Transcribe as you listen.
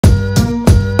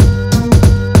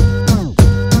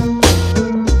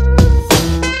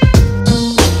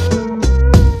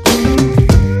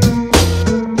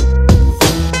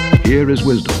is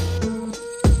wisdom.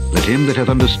 Let him that hath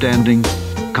understanding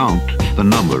count the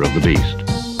number of the beast,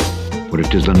 for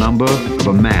it is the number of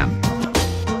a man,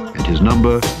 and his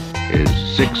number is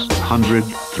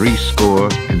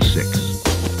 666.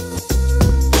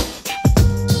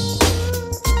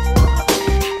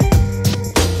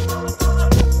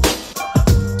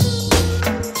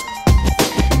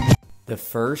 The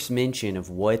first mention of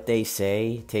what they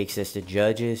say takes us to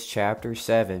Judges chapter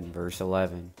 7, verse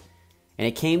 11. And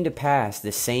it came to pass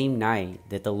the same night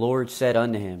that the Lord said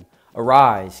unto him,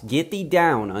 Arise, get thee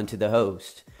down unto the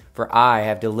host, for I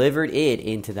have delivered it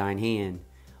into thine hand.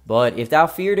 But if thou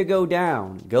fear to go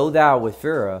down, go thou with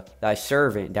Phurah thy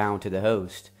servant down to the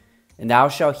host. And thou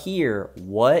shalt hear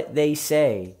what they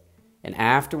say, and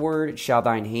afterward shall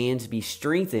thine hands be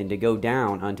strengthened to go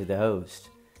down unto the host.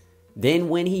 Then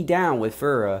went he down with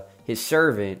Phurah his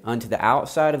servant unto the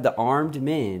outside of the armed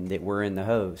men that were in the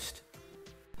host.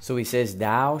 So he says,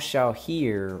 thou shalt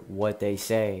hear what they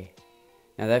say.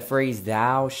 Now that phrase,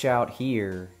 thou shalt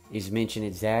hear, is mentioned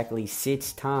exactly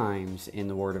 6 times in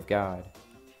the Word of God.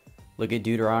 Look at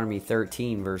Deuteronomy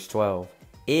 13, verse 12.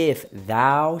 If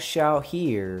thou shalt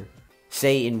hear,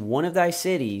 say in one of thy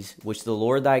cities, which the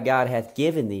Lord thy God hath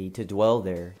given thee to dwell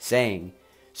there, saying,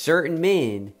 Certain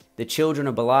men, the children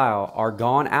of Belial, are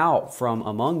gone out from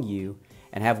among you,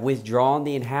 and have withdrawn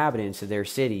the inhabitants of their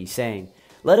cities, saying,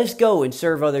 Let us go and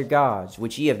serve other gods,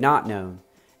 which ye have not known.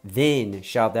 Then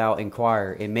shalt thou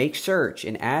inquire, and make search,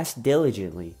 and ask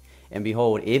diligently. And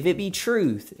behold, if it be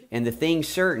truth, and the thing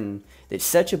certain, that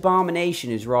such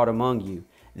abomination is wrought among you,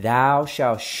 thou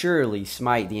shalt surely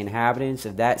smite the inhabitants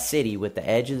of that city with the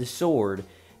edge of the sword,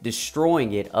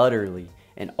 destroying it utterly,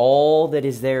 and all that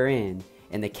is therein,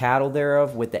 and the cattle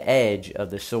thereof with the edge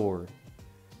of the sword.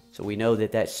 So we know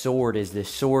that that sword is the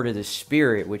sword of the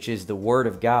Spirit, which is the Word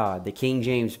of God, the King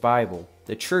James Bible,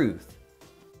 the truth.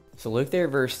 So look there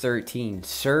at verse 13.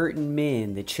 Certain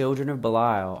men, the children of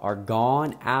Belial, are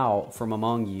gone out from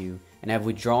among you, and have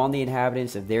withdrawn the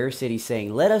inhabitants of their city,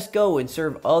 saying, Let us go and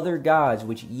serve other gods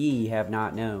which ye have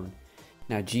not known.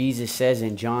 Now Jesus says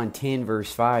in John 10,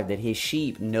 verse 5, that his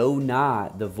sheep know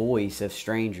not the voice of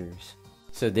strangers.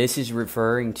 So this is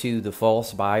referring to the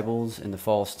false Bibles and the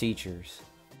false teachers.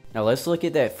 Now let's look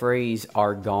at that phrase,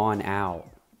 are gone out.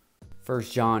 1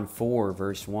 John 4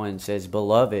 verse 1 says,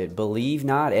 Beloved, believe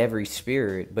not every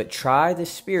spirit, but try the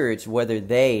spirits whether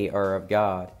they are of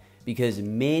God, because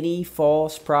many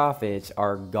false prophets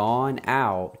are gone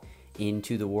out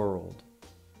into the world.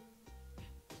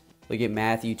 Look at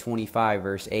Matthew 25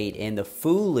 verse 8, And the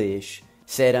foolish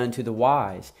said unto the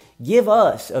wise, Give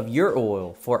us of your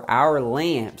oil, for our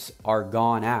lamps are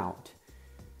gone out.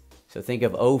 So think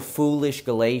of, oh, foolish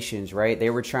Galatians, right? They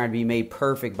were trying to be made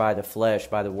perfect by the flesh,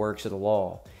 by the works of the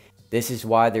law. This is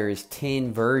why there is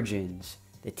 10 virgins,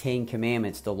 the 10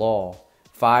 commandments, the law,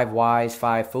 5 wise,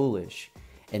 5 foolish.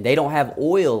 And they don't have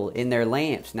oil in their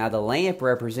lamps. Now the lamp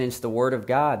represents the Word of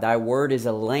God. Thy word is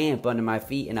a lamp unto my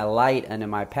feet and a light unto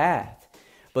my path.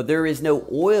 But there is no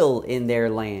oil in their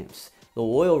lamps. The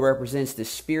oil represents the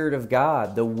Spirit of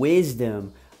God, the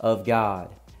wisdom of God.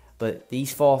 But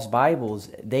these false Bibles,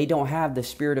 they don't have the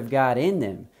Spirit of God in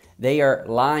them. They are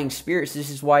lying spirits.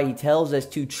 This is why he tells us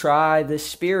to try the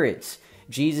spirits.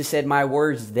 Jesus said, My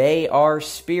words, they are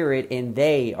spirit and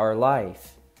they are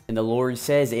life. And the Lord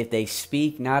says, if they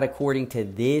speak not according to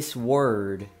this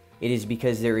word, it is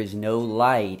because there is no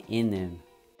light in them.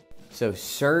 So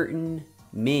certain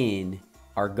men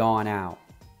are gone out.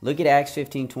 Look at Acts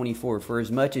 15:24. For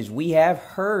as much as we have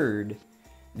heard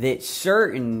that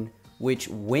certain which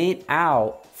went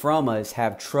out from us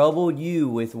have troubled you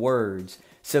with words,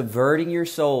 subverting your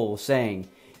soul, saying,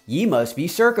 Ye must be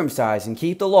circumcised and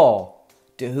keep the law,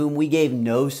 to whom we gave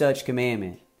no such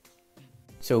commandment.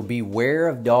 So beware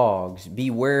of dogs,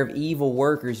 beware of evil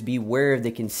workers, beware of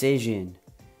the concision.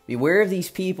 Beware of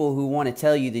these people who want to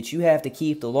tell you that you have to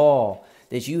keep the law,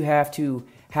 that you have to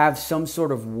have some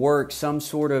sort of work, some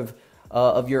sort of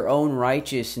your own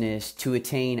righteousness to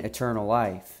attain eternal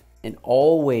life. And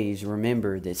always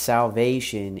remember that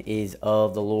salvation is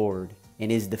of the Lord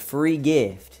and is the free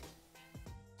gift.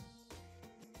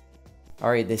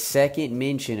 Alright, the second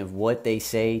mention of what they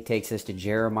say takes us to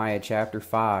Jeremiah chapter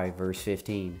 5, verse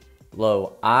 15.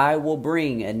 Lo, I will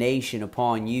bring a nation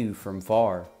upon you from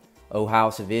far, O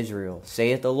house of Israel,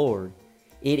 saith the Lord.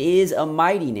 It is a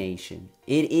mighty nation.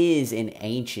 It is an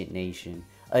ancient nation,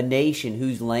 a nation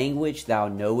whose language thou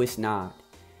knowest not,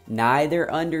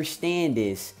 neither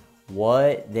understandest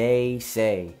what they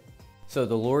say. So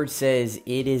the Lord says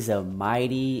it is a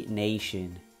mighty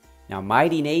nation. Now,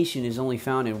 mighty nation is only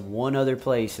found in one other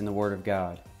place in the Word of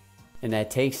God. And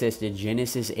that takes us to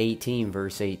Genesis 18,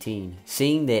 verse 18.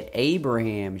 Seeing that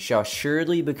Abraham shall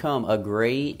surely become a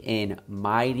great and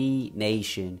mighty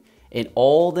nation, and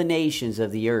all the nations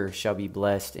of the earth shall be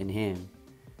blessed in him.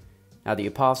 Now the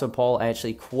Apostle Paul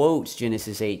actually quotes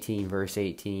Genesis 18, verse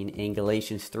 18 in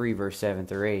Galatians 3, verse 7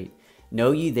 through 8.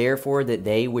 Know ye therefore that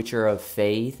they which are of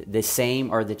faith, the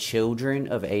same are the children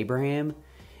of Abraham?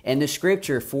 And the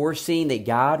scripture, foreseeing that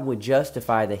God would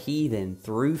justify the heathen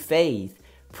through faith,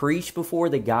 preached before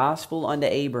the gospel unto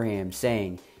Abraham,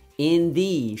 saying, In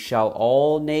thee shall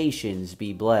all nations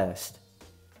be blessed.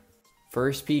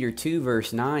 1 Peter 2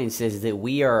 verse 9 says that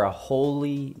we are a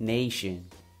holy nation.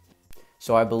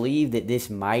 So I believe that this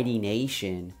mighty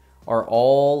nation are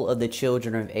all of the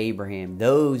children of Abraham,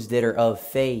 those that are of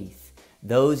faith,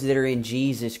 those that are in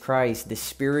Jesus Christ, the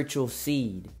spiritual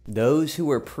seed, those who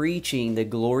are preaching the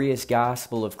glorious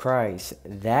gospel of Christ.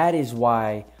 That is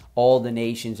why all the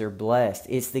nations are blessed.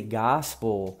 It's the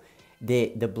gospel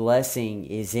that the blessing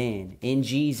is in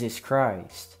Jesus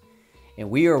Christ. And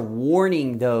we are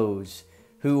warning those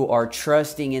who are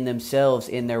trusting in themselves,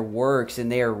 in their works,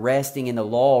 and they are resting in the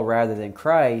law rather than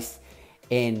Christ.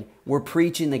 And we're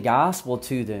preaching the gospel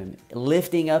to them,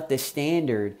 lifting up the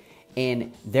standard,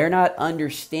 and they're not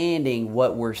understanding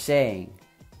what we're saying.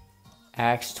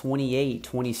 Acts 28,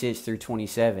 26 through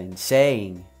 27,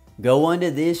 saying, Go unto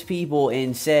this people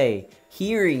and say,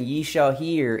 Hearing ye shall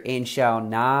hear and shall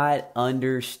not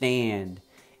understand,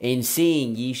 and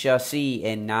seeing ye shall see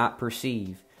and not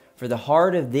perceive. For the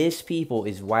heart of this people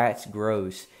is waxed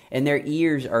gross, and their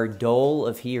ears are dull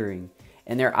of hearing,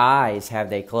 and their eyes have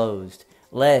they closed,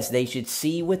 lest they should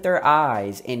see with their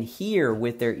eyes, and hear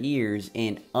with their ears,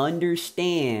 and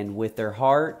understand with their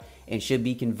heart, and should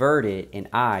be converted, and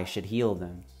I should heal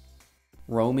them.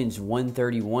 Romans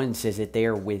 1:31 says that they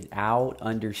are without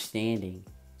understanding.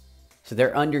 So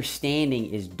their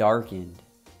understanding is darkened.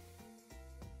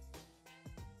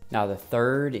 Now the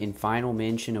third and final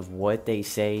mention of what they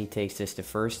say takes us to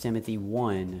 1 Timothy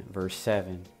 1 verse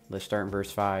 7. Let's start in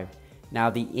verse 5. Now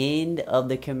the end of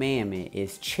the commandment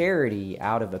is charity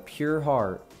out of a pure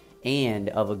heart, and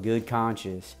of a good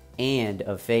conscience, and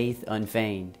of faith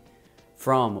unfeigned,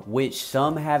 from which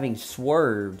some having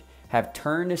swerved have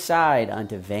turned aside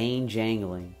unto vain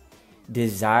jangling,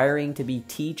 desiring to be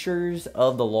teachers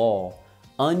of the law,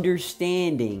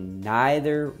 understanding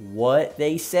neither what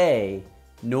they say,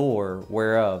 nor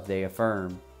whereof they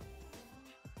affirm.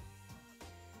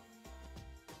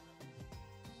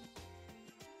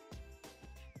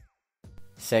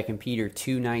 Second Peter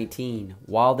 2:19,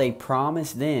 while they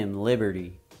promise them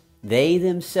liberty, they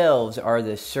themselves are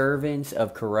the servants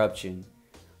of corruption.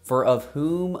 For of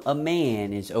whom a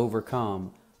man is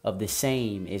overcome, of the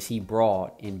same is he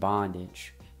brought in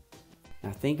bondage.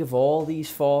 Now think of all these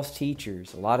false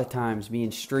teachers, a lot of times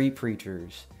being street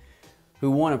preachers,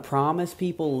 who want to promise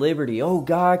people liberty. Oh,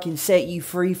 God can set you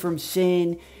free from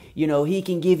sin. You know, He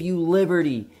can give you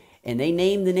liberty. And they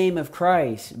name the name of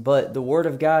Christ, but the Word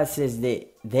of God says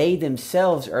that they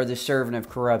themselves are the servant of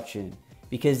corruption,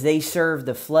 because they serve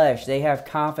the flesh. They have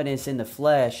confidence in the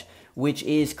flesh, which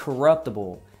is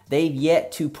corruptible. They've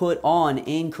yet to put on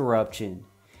incorruption.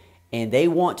 And they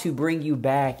want to bring you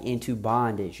back into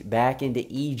bondage, back into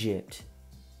Egypt.